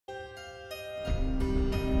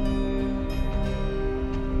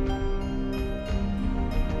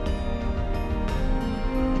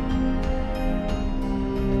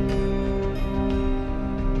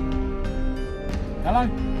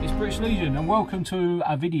it's Legion and welcome to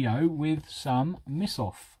a video with some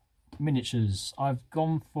Mythos miniatures. I've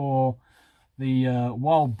gone for the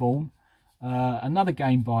Wyldborne, another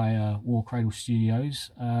game by War Cradle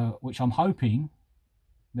Studios, which I'm hoping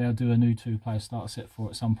they'll do a new 2-player starter set for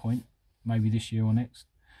at some point, maybe this year or next.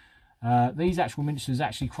 These actual miniatures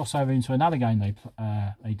actually cross over into another game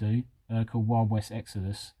they do called Wild West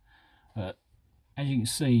Exodus. As you can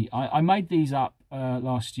see, I made these up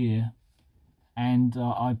last year, and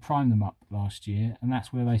I primed them up last year, and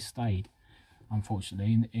that's where they stayed,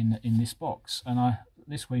 unfortunately, in this box. And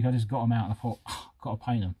this week I just got them out and I thought, oh, I've got to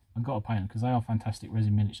paint them. I've got to paint them because they are fantastic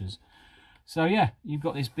resin miniatures. So yeah, you've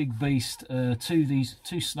got this big beast,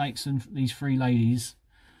 two snakes and these 3 ladies.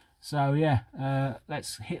 So yeah,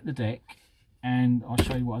 let's hit the deck and I'll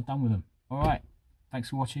show you what I've done with them. All right, thanks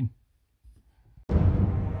for watching.